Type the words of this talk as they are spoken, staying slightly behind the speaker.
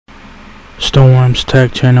Storm's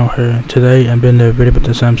Tech channel here. Today I'm doing a video about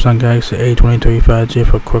the Samsung Galaxy A23 5G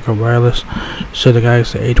for quicker wireless. So the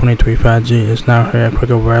Galaxy A23 5G is now here at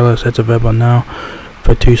quicker wireless. It's available now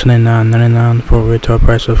for $279.99 for a retail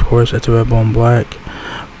price. Of course, it's available in black.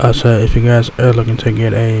 So if you guys are looking to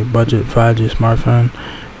get a budget 5G smartphone,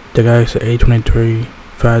 the Galaxy A23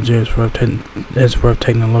 5G is worth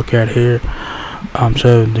taking a look at here.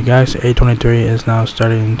 So the Galaxy A23 is now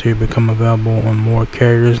starting to become available on more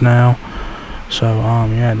carriers now. So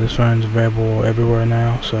yeah, this phone's available everywhere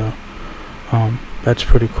now. So that's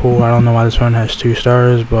pretty cool. I don't know why this phone has 2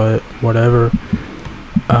 stars, but whatever.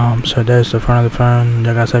 So there's the front of the phone.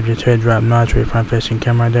 You guys have your teardrop notch for your front facing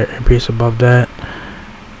camera there, a piece above that.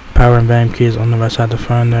 Power and volume keys on the right side of the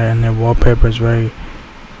phone there, and the wallpaper is very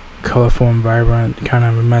colorful and vibrant. Kind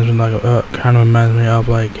of reminds me of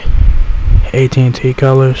like at&t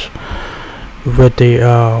colors with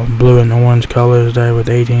the blue and orange colors there with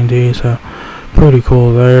at&t. So pretty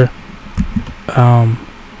cool there. The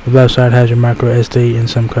left side has your micro SD and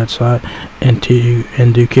SIM card slot, and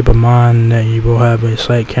do keep in mind that you will have a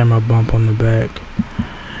slight camera bump on the back.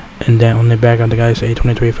 And then on the back of the Galaxy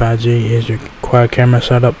A23 5G is your quad camera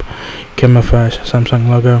setup, camouflage Samsung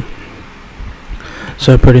logo.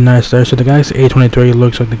 So pretty nice there. So the Galaxy A23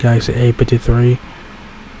 looks like the Galaxy A53.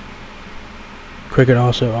 Cricket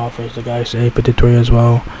also offers the Galaxy A53 as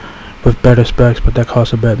well with better specs, but that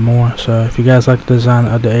costs a bit more. So if you guys like the design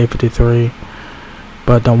of the A53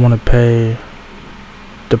 but don't want to pay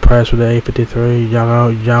the price for the A53,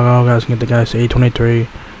 y'all guys can get the Galaxy A23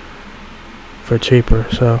 for cheaper.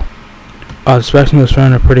 So the specs on this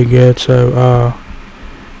phone are pretty good. So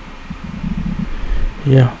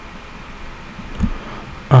yeah,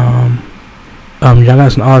 y'all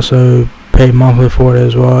guys can also pay monthly for it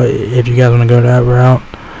as well if you guys want to go that route.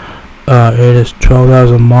 It is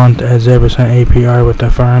 $12 a month at 0% APR with the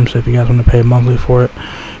firm. So if you guys want to pay monthly for it,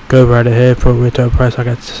 go right ahead. For a retail price, like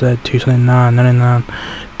I said, $279.99.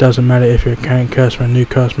 Doesn't matter if you're a current customer, new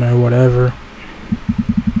customer, or whatever.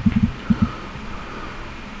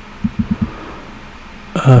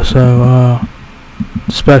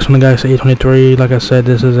 Specs on the Galaxy A23, like I said,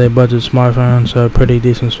 this is a budget smartphone, so pretty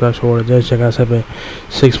decent specs for what it is. You guys have a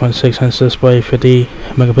 6.6-inch display, 50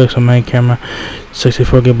 megapixel main camera,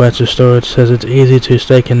 64 gigabytes of storage. Says it's easy to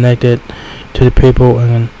stay connected to the people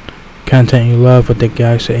and content you love with the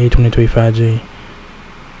Galaxy A23 5G.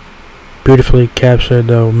 Beautifully capture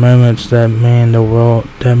the moments that mean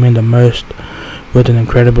the most with an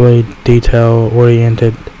incredibly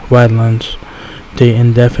detail-oriented wide lens. The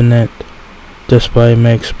indefinite display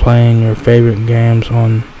makes playing your favorite games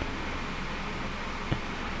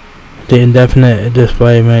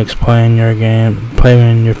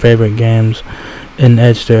an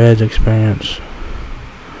edge-to-edge experience.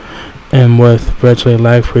 And with virtually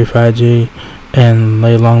lag-free 5G and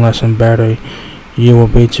a long-lasting battery, you will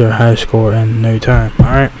beat your high score in no time.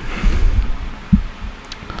 Alright.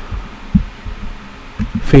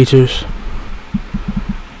 Features.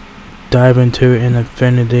 Dive into infinite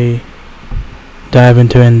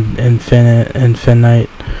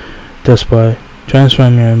display.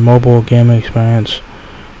 Transform your mobile gaming experience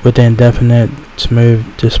with the indefinite smooth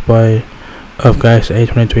display of Galaxy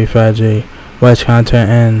A23 5G. Watch content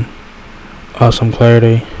in awesome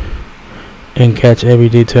clarity and catch every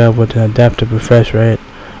detail with an adaptive refresh rate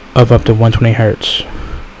of up to 120 Hz.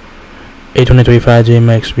 A23 5G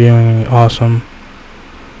makes viewing awesome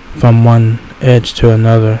from one edge to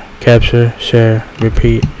another. Capture, share,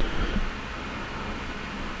 repeat.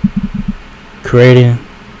 Creating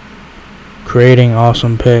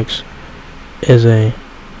awesome pics is a...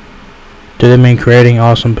 Do they mean creating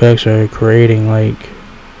awesome pics or creating, like...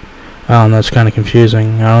 I don't know, it's kind of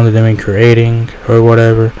confusing. I don't know if they mean creating or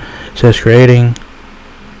whatever. It says creating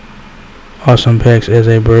awesome pics is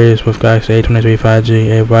a breeze with Galaxy A23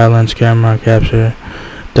 5G. A wide lens camera capture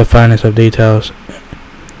the finest of details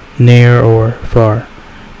near or far,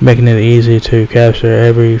 making it easy to capture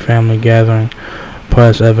every family gathering.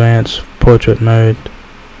 Plus advanced portrait mode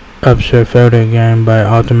ups your photo game by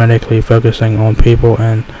automatically focusing on people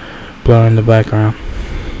and blurring the background.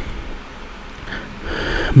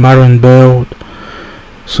 Modern build,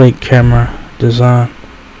 sleek camera design.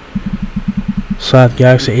 Slide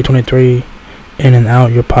Galaxy A23 in and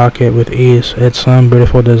out your pocket with ease. Its slim,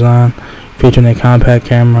 beautiful design, featuring a compact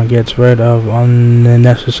camera, gets rid of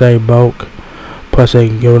unnecessary bulk. Plus a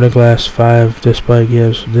Gorilla Glass 5 display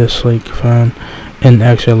gives this sleek phone an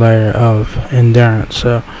extra layer of endurance.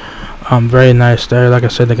 So very nice there. Like I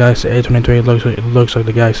said, the Galaxy A23 looks like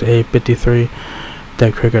the Galaxy A53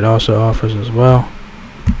 that Cricket also offers as well.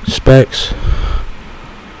 Specs.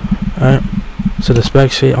 Alright. So the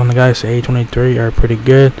spec sheet on the Galaxy A23 are pretty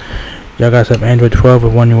good. Y'all guys have Android 12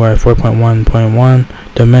 with One UI 4.1.1,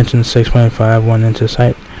 dimensions 6.5, 1 inches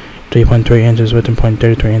height, 3.3 inches width, and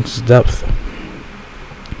 0.33 inches depth.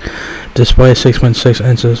 Display 6.6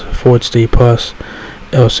 inches, Full HD plus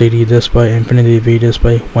LCD display, Infinity V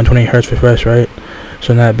display, 120Hz refresh rate,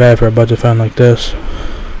 so not bad for a budget phone like this.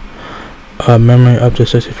 Memory up to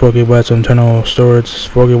 64 gigabytes of internal storage,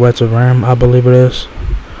 4 gigabytes of RAM, I believe it is.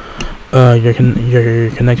 Your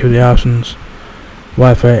connectivity options: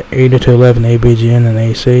 Wi-Fi 8 to 11, ABGN and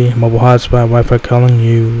AC, mobile hotspot, Wi-Fi calling,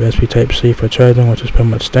 USB Type-C for charging, which is pretty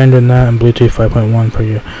much standard now, and Bluetooth 5.1 for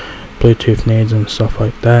your Bluetooth needs and stuff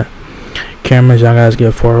like that. Cameras, y'all guys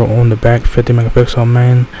get 4 on the back, 50 megapixel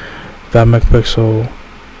main, 5 megapixel.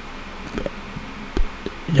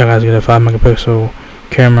 Y'all guys get a 5 megapixel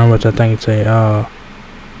camera, which I think it's a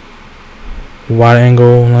wide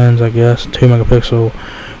angle lens, I guess. 2 megapixel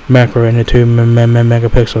macro and the 2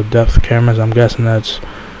 megapixel depth cameras. I'm guessing that's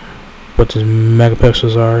what the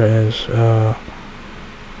megapixels are. Is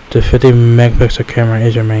the 50 megapixel camera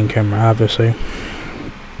is your main camera, obviously.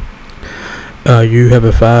 You have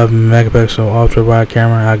a 5 megapixel ultra wide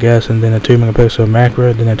camera, I guess, and then a 2 megapixel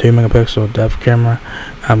macro, then a 2 megapixel depth camera.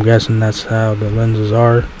 I'm guessing that's how the lenses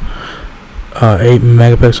are. 8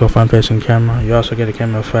 megapixel front facing camera. You also get a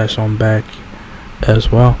camera flash on back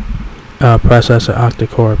as well. Processor,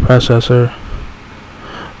 octa-core processor.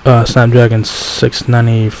 Snapdragon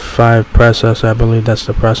 695 processor, I believe that's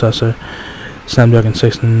the processor. Snapdragon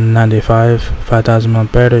 695, 5000 mAh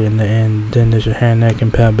battery, and then there's your hand neck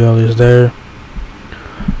compatibilities there.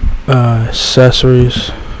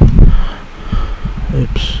 Accessories.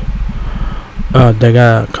 Oops. They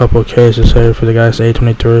got a couple cases here for the Galaxy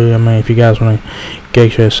A23. I mean, if you guys want to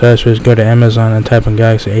get your accessories, go to Amazon and type in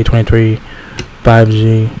Galaxy A23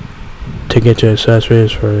 5G to get your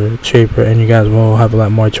accessories for cheaper, and you guys will have a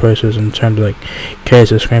lot more choices in terms of like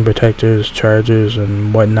cases, screen protectors, chargers,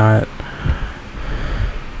 and whatnot.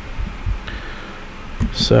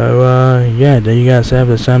 So yeah, there you guys have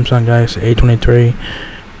the Samsung Galaxy A23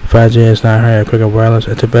 5G. Is not here at Quicker Wireless.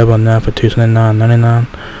 It's available now for $279.99.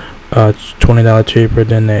 It's $20 cheaper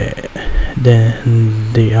than it's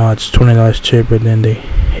 $20 cheaper than the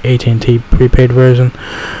at&t prepaid version,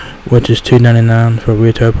 which is $299 for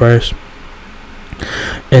retail price,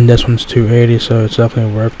 and this one's $280, so it's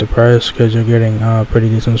definitely worth the price because you're getting pretty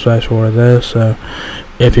decent specs for this. So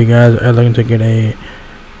if you guys are looking to get a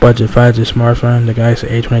budget 5G smartphone, the Galaxy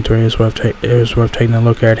A23 is worth taking a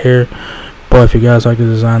look at here. But if you guys like the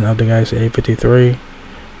design of the Galaxy A53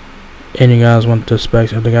 and you guys want the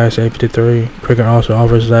specs of the Galaxy A53, Quicker also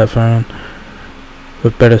offers that phone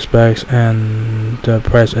with better specs, and the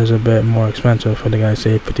price is a bit more expensive for the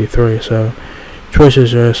Galaxy A53. So choice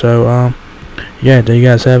is yours. So yeah, there you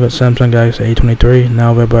guys have it. Samsung Galaxy A23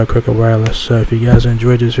 now available at Quicker Wireless. So if you guys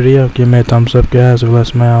enjoyed this video, give me a thumbs up, guys. It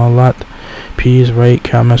lets me out a lot. Please rate,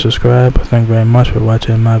 comment, subscribe. Thank you very much for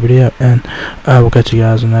watching my video, and I will catch you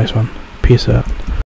guys in the next one. Peace out.